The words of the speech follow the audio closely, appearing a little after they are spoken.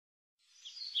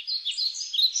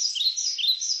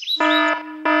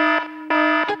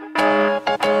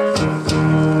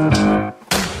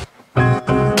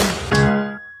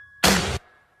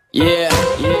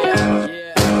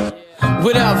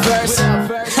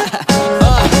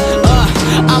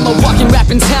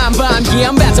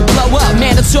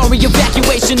mandatory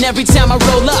evacuation every time I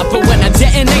roll up. But when I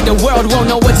detonate, the world won't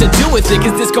know what to do with it,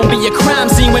 cause this gon' be a crime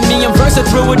scene when me and Versa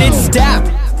through it. It's stop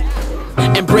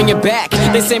and bring it back.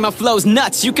 They say my flow's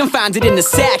nuts, you can find it in the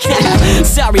sack.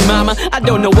 Sorry mama, I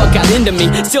don't know what got into me.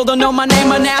 Still don't know my name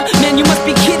by now? Man, you must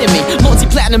be kidding me.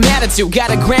 Multi-platinum attitude, got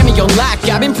a Grammy on lock.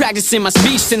 I've been practicing my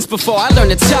speech since before I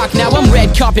learned to talk. Now I'm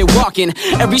red carpet walking,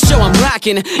 every show I'm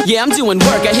rocking. Yeah, I'm doing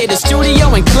work, I hit the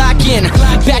studio and clock in.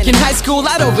 Back in high school,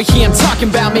 I'd overhear him talking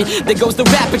about me. There goes the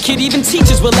rapper kid, even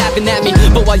teachers were laughing at me.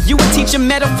 But while you were teaching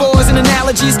metaphors and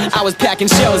analogies, I was packing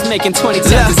shows, making 20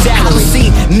 times the salary. I don't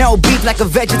see no beef like a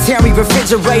vegetarian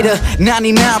refrigerator.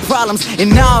 99 problems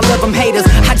and all of them haters.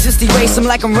 I just erase them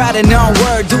like I'm writing on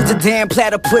Word. Dude's a damn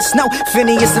platypus, no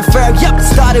Phineas and Ferb. Yup,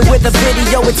 started with a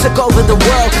video, it took over the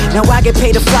world. Now I get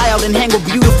paid to fly out and hang with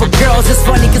beautiful girls. It's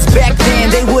funny cause back then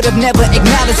they would have never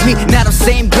acknowledged me. Now them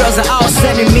same girls are all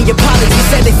sending me apologies.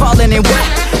 Say they falling in what?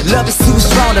 Love is too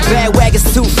strong, the bandwagon's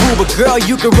too full. But girl,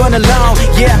 you can run along,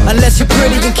 yeah, unless you're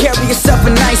pretty and carry yourself a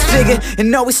nice figure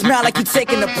and always smile like you're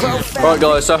taking a profile. Right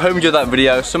guys, so I hope you enjoyed that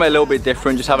video. Something a little bit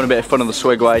different, just having a bit of fun on the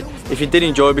SwegWay. If you did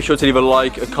enjoy, be sure to leave a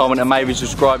like, a comment, and maybe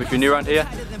subscribe if you're new around here.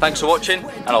 Thanks for watching,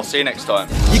 and I'll see you next time.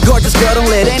 You gorgeous girl, don't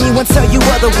let anyone tell you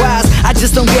otherwise. I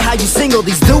just don't get how you single,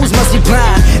 these dudes must be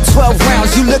blind. 12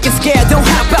 rounds, you looking scared, don't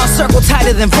hop out. Circle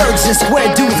tighter than Virgin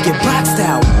Square, dudes get boxed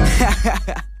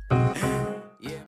out.